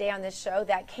about every day on this show.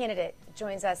 That candidate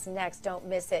joins us next. Don't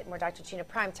miss it. More Dr. Gina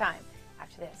Primetime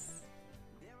after this.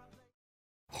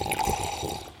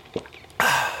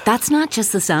 That's not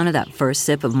just the sound of that first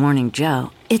sip of Morning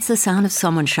Joe. It's the sound of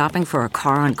someone shopping for a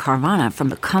car on Carvana from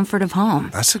the comfort of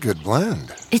home. That's a good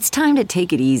blend. It's time to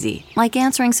take it easy, like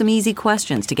answering some easy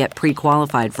questions to get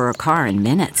pre-qualified for a car in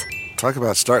minutes. Talk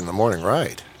about starting the morning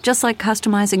right. Just like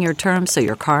customizing your terms so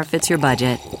your car fits your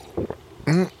budget.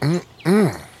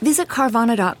 Visit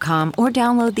Carvana.com or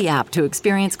download the app to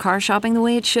experience car shopping the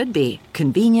way it should be.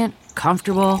 Convenient,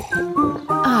 comfortable.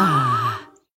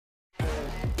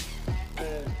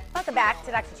 Welcome back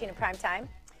to Dr. Gina Primetime.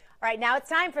 All right, now it's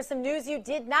time for some news you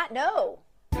did not know.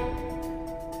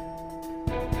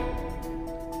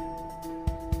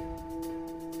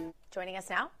 Joining us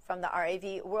now from the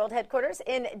RAV World Headquarters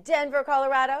in Denver,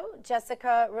 Colorado,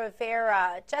 Jessica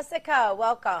Rivera. Jessica,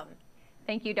 welcome.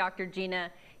 Thank you, Dr. Gina.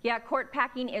 Yeah, court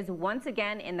packing is once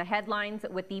again in the headlines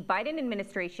with the Biden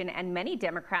administration and many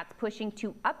Democrats pushing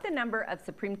to up the number of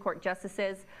Supreme Court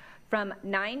justices from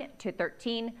 9 to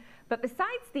 13. But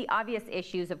besides the obvious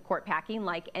issues of court packing,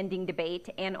 like ending debate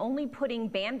and only putting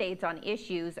Band-Aids on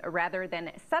issues rather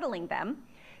than settling them,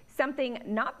 something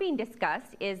not being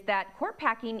discussed is that court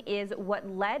packing is what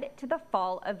led to the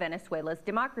fall of Venezuela's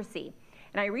democracy.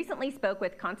 And I recently spoke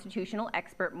with constitutional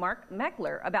expert Mark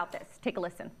Meckler about this. Take a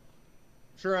listen.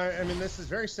 Sure. I mean, this is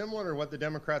very similar to what the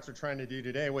Democrats are trying to do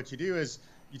today. What you do is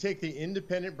you take the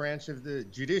independent branch of the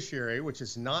judiciary, which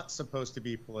is not supposed to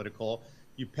be political,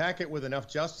 you pack it with enough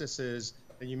justices,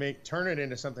 and you turn it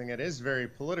into something that is very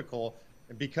political,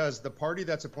 because the party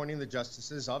that's appointing the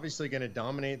justices is obviously going to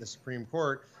dominate the Supreme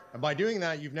Court. And by doing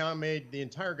that, you've now made the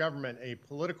entire government a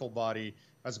political body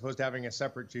as opposed to having a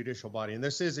separate judicial body. And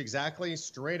this is exactly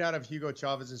straight out of Hugo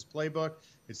Chavez's playbook.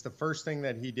 It's the first thing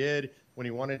that he did when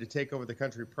he wanted to take over the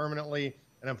country permanently.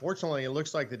 And unfortunately, it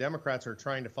looks like the Democrats are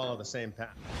trying to follow the same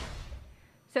path.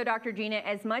 So, Dr. Gina,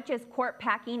 as much as court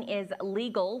packing is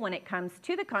legal when it comes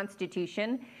to the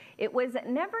Constitution, it was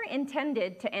never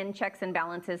intended to end checks and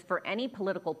balances for any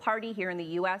political party here in the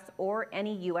U.S. or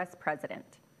any U.S. president.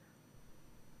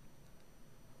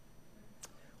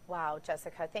 Wow,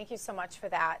 Jessica, thank you so much for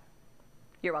that.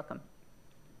 You're welcome.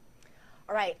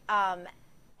 All right,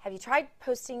 have you tried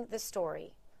posting the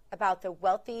story about the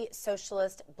wealthy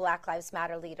socialist Black Lives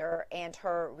Matter leader and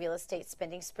her real estate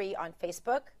spending spree on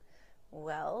Facebook?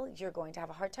 Well, you're going to have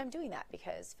a hard time doing that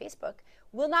because Facebook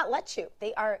will not let you.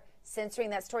 They are censoring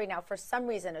that story now for some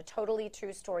reason. A totally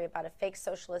true story about a fake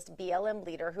socialist BLM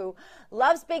leader who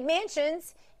loves big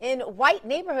mansions in white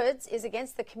neighborhoods is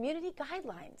against the community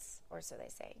guidelines, or so they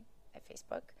say at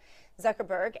Facebook.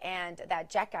 Zuckerberg and that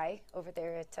Jack guy over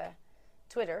there at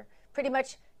Twitter pretty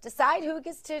much decide who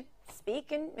gets to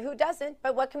speak and who doesn't.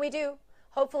 But what can we do?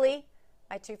 Hopefully,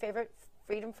 my two favorite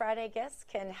Freedom Friday guests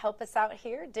can help us out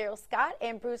here. Daryl Scott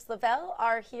and Bruce Lavelle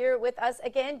are here with us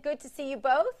again. Good to see you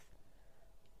both.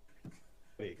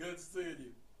 Good to see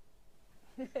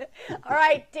you. All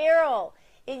right, Daryl.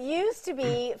 It used to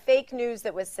be fake news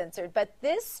that was censored, but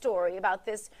this story about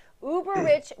this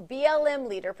uber-rich BLM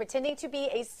leader pretending to be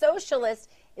a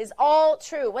socialist is all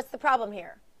true. What's the problem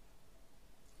here?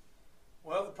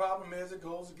 Well, the problem is it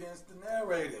goes against the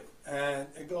narrative, and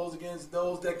it goes against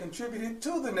those that contributed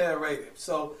to the narrative.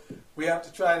 So we have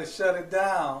to try to shut it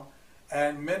down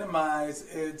and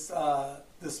minimize its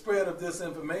the spread of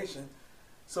disinformation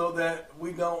so that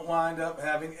we don't wind up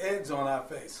having eggs on our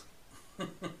face.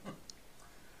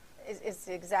 It's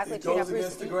exactly it true. Goes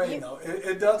against the grain, though.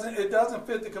 It doesn't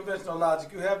fit the conventional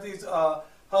logic. You have these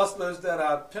hustlers that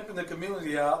are pimping the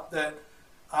community out that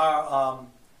are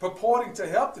purporting to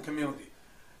help the community.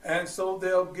 And so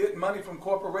they'll get money from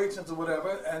corporations or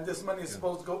whatever, and this money is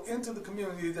supposed to go into the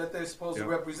community that they're supposed to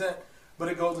represent, but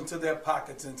it goes into their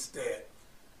pockets instead.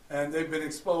 And they've been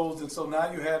exposed, and so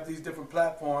now you have these different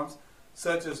platforms,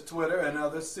 such as Twitter and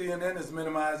others. CNN is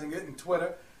minimizing it, and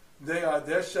Twitter,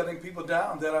 they're shutting people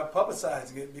down that are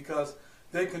publicizing it because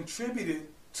they contributed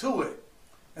to it,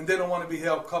 and they don't want to be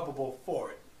held culpable for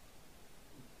it.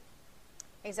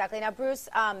 Exactly. Now, Bruce,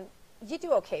 you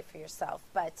do okay for yourself,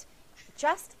 but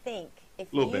just think if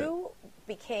you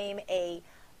became a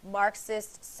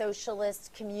Marxist,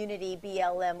 socialist, community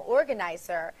BLM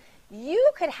organizer,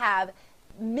 you could have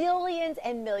millions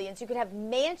and millions. You could have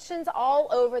mansions all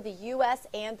over the U.S.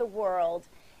 and the world.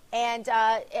 And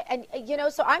you know,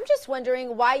 so I'm just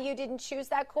wondering why you didn't choose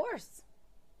that course.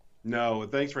 No,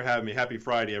 thanks for having me. Happy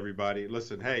Friday, everybody.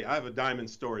 Listen, hey, I have a diamond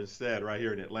store instead right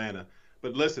here in Atlanta.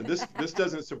 But listen, this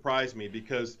doesn't surprise me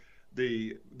because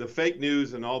the fake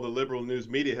news and all the liberal news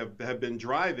media have been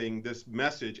driving this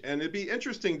message. And it'd be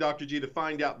interesting, Dr. G, to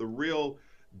find out the real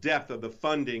depth of the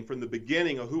funding from the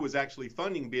beginning of who was actually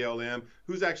funding BLM,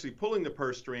 who's actually pulling the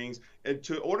purse strings, and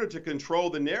to order to control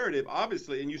the narrative,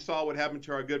 obviously. And you saw what happened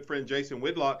to our good friend Jason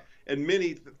Whitlock and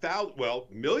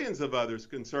millions of others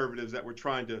conservatives that were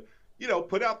trying to,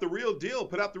 put out the real deal,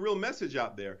 put out the real message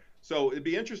out there. So it'd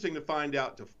be interesting to find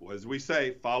out, as we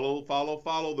say, follow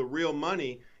the real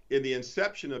money in the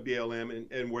inception of BLM,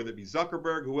 and whether it be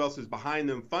Zuckerberg, who else is behind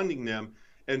them, funding them,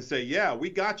 and say, yeah, we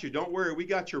got you. Don't worry, we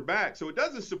got your back. So it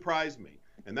doesn't surprise me.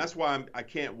 And that's why I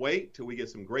can't wait till we get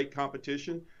some great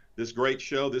competition. This great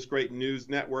show, this great news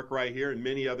network right here, and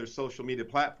many other social media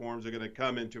platforms are going to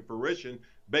come into fruition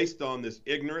based on this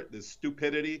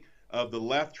stupidity of the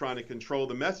left trying to control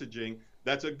the messaging.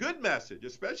 That's a good message,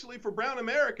 especially for brown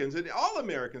Americans and all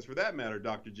Americans for that matter,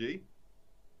 Dr. G.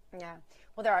 Yeah.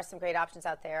 Well, there are some great options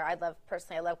out there. I love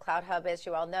Cloud Hub, as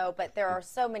you all know, but there are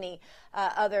so many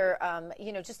other,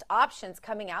 just options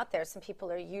coming out there. Some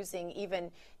people are using even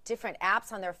different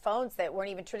apps on their phones that weren't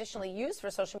even traditionally used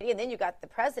for social media. And then you got the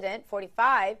president,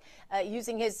 45, he's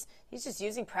just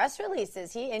using press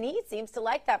releases. He seems to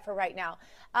like that for right now.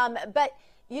 But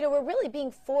we're really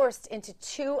being forced into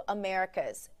two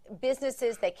Americas.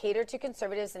 Businesses that cater to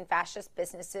conservatives and fascist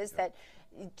businesses that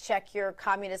check your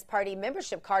Communist Party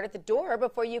membership card at the door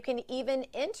before you can even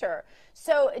enter.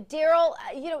 So, Daryl,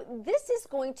 this is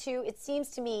going to, it seems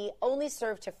to me, only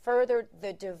serve to further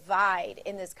the divide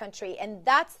in this country. And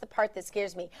that's the part that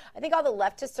scares me. I think all the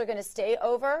leftists are going to stay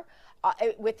over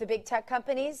with the big tech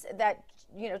companies that,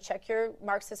 check your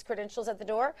Marxist credentials at the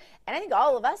door. And I think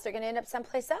all of us are going to end up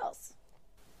someplace else.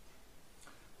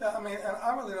 Yeah, and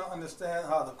I really don't understand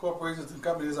how the corporations and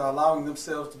companies are allowing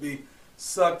themselves to be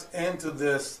sucked into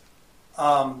this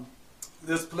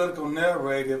this political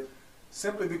narrative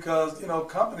simply because,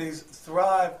 companies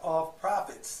thrive off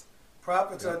profits.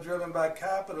 Profits are driven by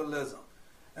capitalism.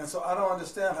 And so I don't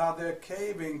understand how they're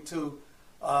caving to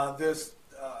this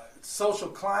social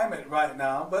climate right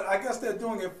now. But I guess they're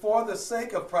doing it for the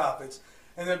sake of profits.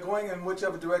 And they're going in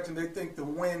whichever direction they think the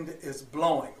wind is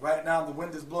blowing. Right now, the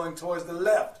wind is blowing towards the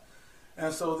left.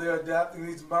 And so they're adapting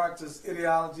these Marxist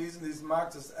ideologies and these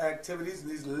Marxist activities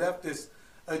and these leftist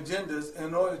agendas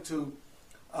in order to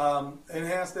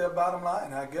enhance their bottom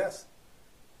line, I guess.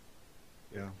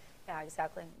 Yeah. Yeah,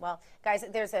 exactly. Well, guys,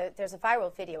 there's a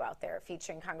viral video out there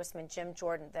featuring Congressman Jim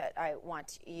Jordan that I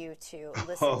want you to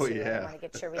listen to. Yeah. I want to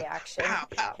get your reaction.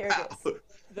 Here it is.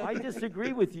 I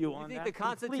disagree with you on that. You think the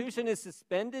Constitution is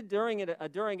suspended during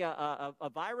a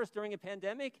virus, during a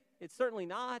pandemic? It's certainly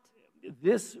not.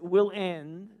 This will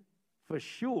end for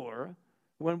sure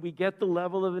when we get the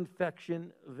level of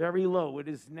infection very low. It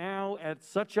is now at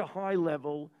such a high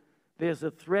level. There's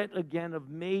a threat again of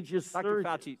major surges.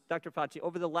 Dr. Fauci,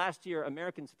 over the last year,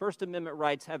 Americans' First Amendment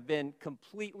rights have been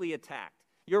completely attacked.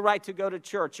 Your right to go to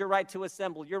church, your right to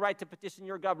assemble, your right to petition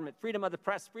your government, freedom of the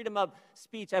press, freedom of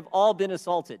speech have all been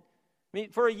assaulted. I mean,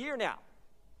 for a year now.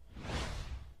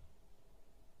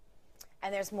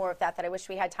 And there's more of that I wish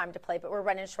we had time to play, but we're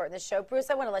running short in the show. Bruce,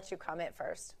 I want to let you comment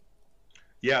first.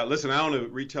 Yeah, listen, I own a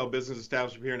retail business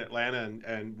establishment here in Atlanta,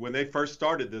 and when they first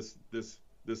started this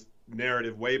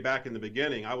narrative way back in the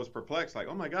beginning, I was perplexed. Like,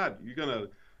 oh my God, you're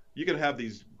gonna have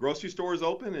these grocery stores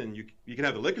open, and you can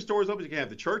have the liquor stores open, you can have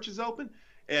the churches open,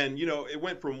 and it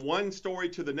went from one story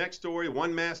to the next story,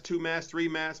 1 mask, 2 masks, 3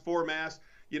 masks, 4 masks.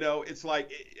 It's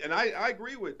like, and I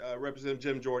agree with Representative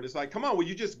Jim Jordan. It's like, come on, will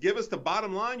you just give us the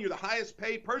bottom line? You're the highest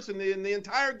paid person in the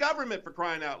entire government, for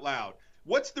crying out loud.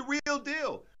 What's the real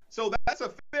deal? So that's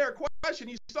a fair question.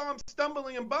 You saw him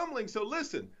stumbling and bumbling. So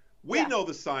listen, we know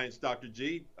the science, Dr.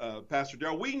 G, Pastor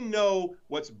Darrell. We know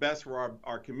what's best for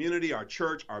our community, our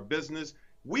church, our business.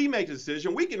 We make a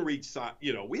decision. We can reach,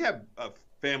 we have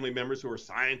family members who are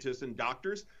scientists and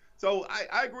doctors. So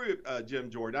I agree with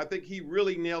Jim Jordan. I think he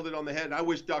really nailed it on the head. And I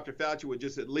wish Dr. Fauci would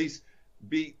just at least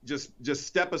just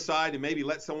step aside and maybe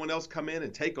let someone else come in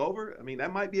and take over. I mean,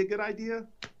 that might be a good idea.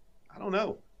 I don't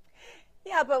know.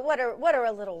 Yeah, but what are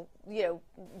a little,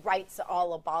 rights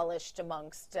all abolished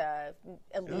amongst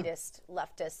elitist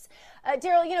leftists?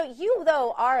 Daryl, you,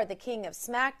 though, are the king of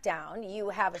SmackDown. You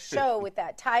have a show with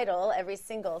that title every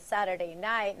single Saturday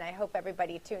night, and I hope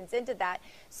everybody tunes into that.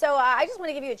 So I just want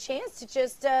to give you a chance to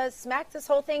just smack this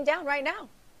whole thing down right now.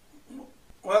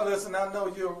 Well, listen, I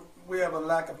know we have a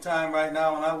lack of time right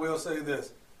now, and I will say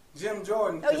this. Jim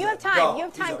Jordan. Oh, you have time. Dog. You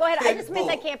have time. He's Go ahead. I pit just meant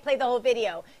bull. I can't play the whole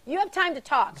video. You have time to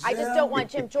talk. I just don't want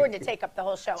Jim Jordan to take up the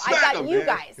whole show. I Smack got him, you man.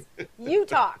 guys. You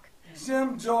talk.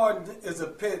 Jim Jordan is a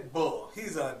pit bull.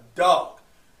 He's a dog.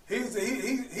 He's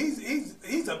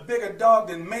a bigger dog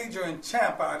than Major and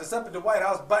Champ are. That's up at the White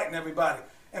House biting everybody.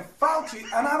 And Fauci,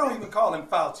 and I don't even call him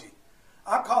Fauci.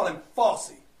 I call him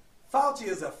Falsey. Fauci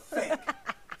is a fake.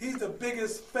 He's the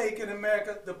biggest fake in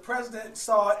America. The president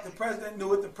saw it. The president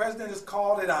knew it. The president has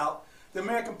called it out. The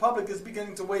American public is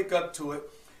beginning to wake up to it.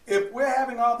 If we're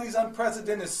having all these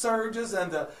unprecedented surges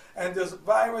and this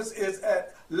virus is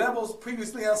at levels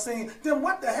previously unseen, then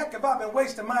what the heck have I been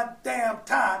wasting my damn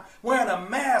time wearing a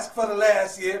mask for the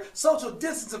last year, social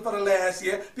distancing for the last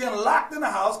year, being locked in the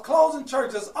house, closing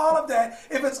churches, all of that,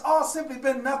 if it's all simply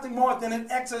been nothing more than an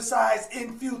exercise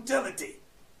in futility?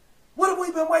 What have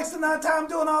we been wasting our time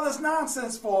doing all this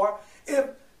nonsense for if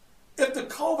the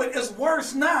COVID is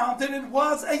worse now than it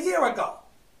was a year ago?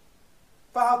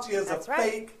 Fauci is a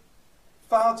fake.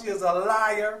 Fauci is a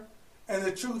liar, and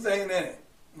the truth ain't in it.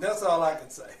 That's all I can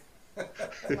say.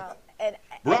 Well,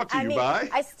 Brought to you by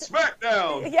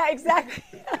SmackDown. Yeah, exactly.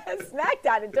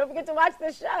 SmackDown. And don't forget to watch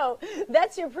the show.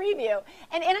 That's your preview.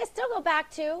 And I still go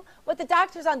back to what the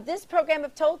doctors on this program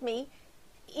have told me.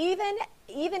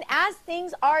 Even as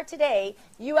things are today,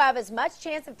 you have as much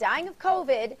chance of dying of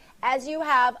COVID as you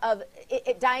have of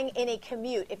it dying in a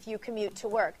commute if you commute to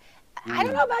work. I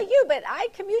don't know about you, but I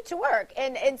commute to work.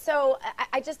 And so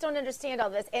I just don't understand all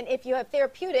this. And if you have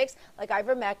therapeutics like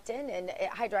ivermectin and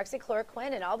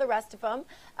hydroxychloroquine and all the rest of them,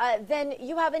 then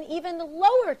you have an even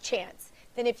lower chance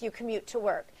than if you commute to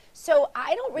work. So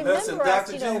I don't remember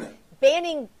us,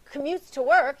 banning commutes to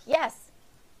work. Yes.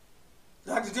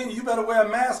 Dr. Gina, you better wear a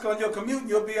mask on your commute and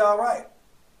you'll be all right.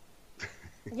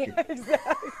 Yeah,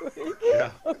 exactly. Yeah.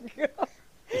 Oh, God.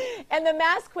 And the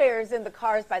mask wearers in the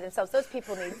cars by themselves, those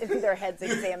people need their heads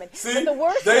examined. See, but the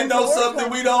worst they know something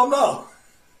we don't know.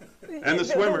 And the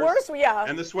swimmers. The worst, yeah.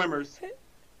 And the swimmers.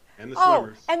 And the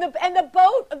swimmers. swimmers. And the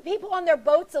boat, people on their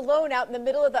boats alone out in the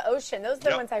middle of the ocean. Those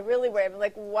are the ones I really worry. I'm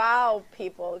like, wow,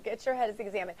 people, get your heads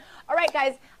examined. All right,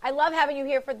 guys, I love having you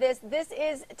here for this. This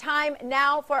is time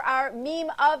now for our meme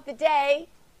of the day.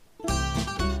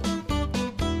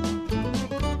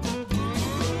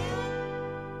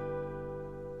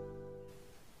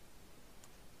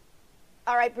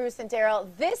 All right, Bruce and Daryl,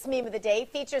 this meme of the day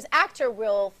features actor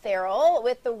Will Ferrell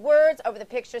with the words over the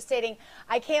picture stating,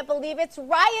 "I can't believe it's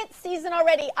riot season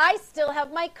already. I still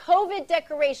have my COVID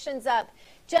decorations up."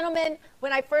 Gentlemen,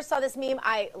 when I first saw this meme,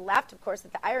 I laughed, of course,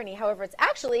 at the irony. However, it's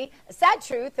actually a sad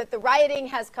truth that the rioting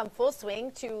has come full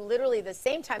swing to literally the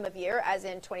same time of year as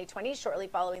in 2020, shortly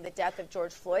following the death of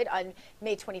George Floyd on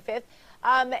May 25th.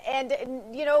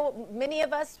 And, you know, many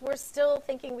of us were still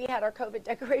thinking we had our COVID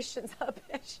decorations up,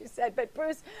 as you said. But,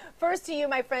 Bruce, first to you,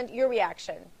 my friend, your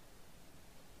reaction.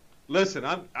 Listen,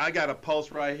 I got a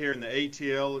pulse right here in the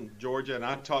ATL in Georgia, and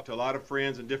I talked to a lot of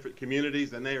friends in different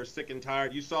communities, and they are sick and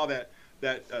tired. You saw that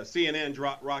CNN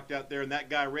rocked out there, and that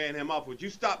guy ran him off. Would you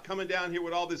stop coming down here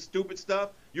with all this stupid stuff?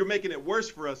 You're making it worse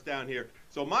for us down here.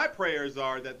 So my prayers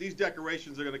are that these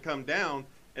decorations are going to come down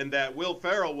and that Will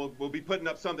Ferrell will be putting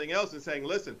up something else and saying,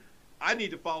 listen, I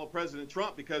need to follow President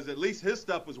Trump because at least his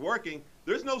stuff was working.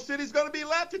 There's no cities going to be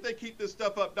left if they keep this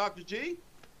stuff up, Dr. G.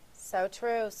 So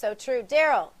true, so true.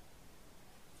 Daryl.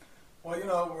 Well, you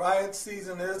know, riot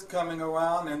season is coming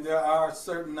around, and there are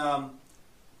certain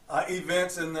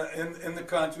events in the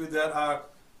country that are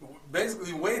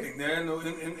basically waiting. They're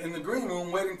in the green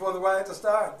room waiting for the riot to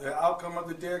start. The outcome of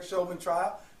the Derek Chauvin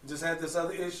trial. We just had this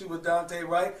other issue with Dante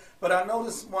Wright. But I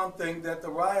noticed one thing, that the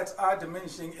riots are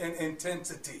diminishing in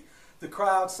intensity. The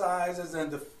crowd sizes and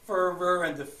the fervor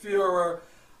and the furor,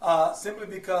 simply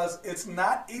because it's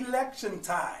not election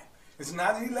time. It's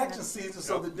not an election season,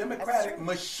 so the Democratic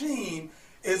machine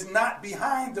is not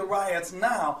behind the riots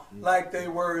now like they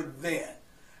were then.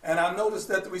 And I noticed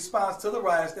that the response to the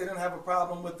riots, they didn't have a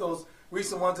problem with those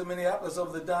recent ones in Minneapolis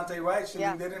over the Dante Wright shooting.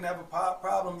 Yeah. They didn't have a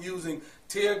problem using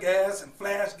tear gas and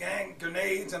flash gang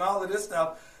grenades and all of this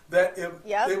stuff that if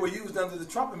they were used under the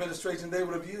Trump administration, they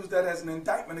would have used that as an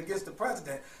indictment against the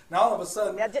president. Now all of a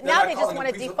sudden, they're not calling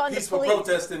them peaceful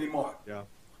protest anymore. Yeah,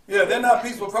 they're not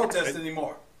peaceful protest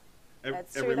anymore.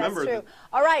 That's true, that's true.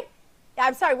 All right.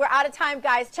 I'm sorry, we're out of time,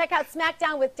 guys. Check out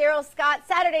SmackDown with Daryl Scott,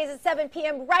 Saturdays at 7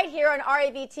 p.m. right here on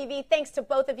RAV-TV. Thanks to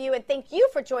both of you, and thank you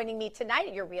for joining me tonight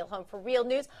at your real home for real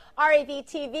news,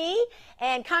 RAV-TV.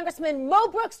 And Congressman Mo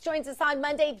Brooks joins us on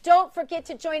Monday. Don't forget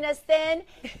to join us then.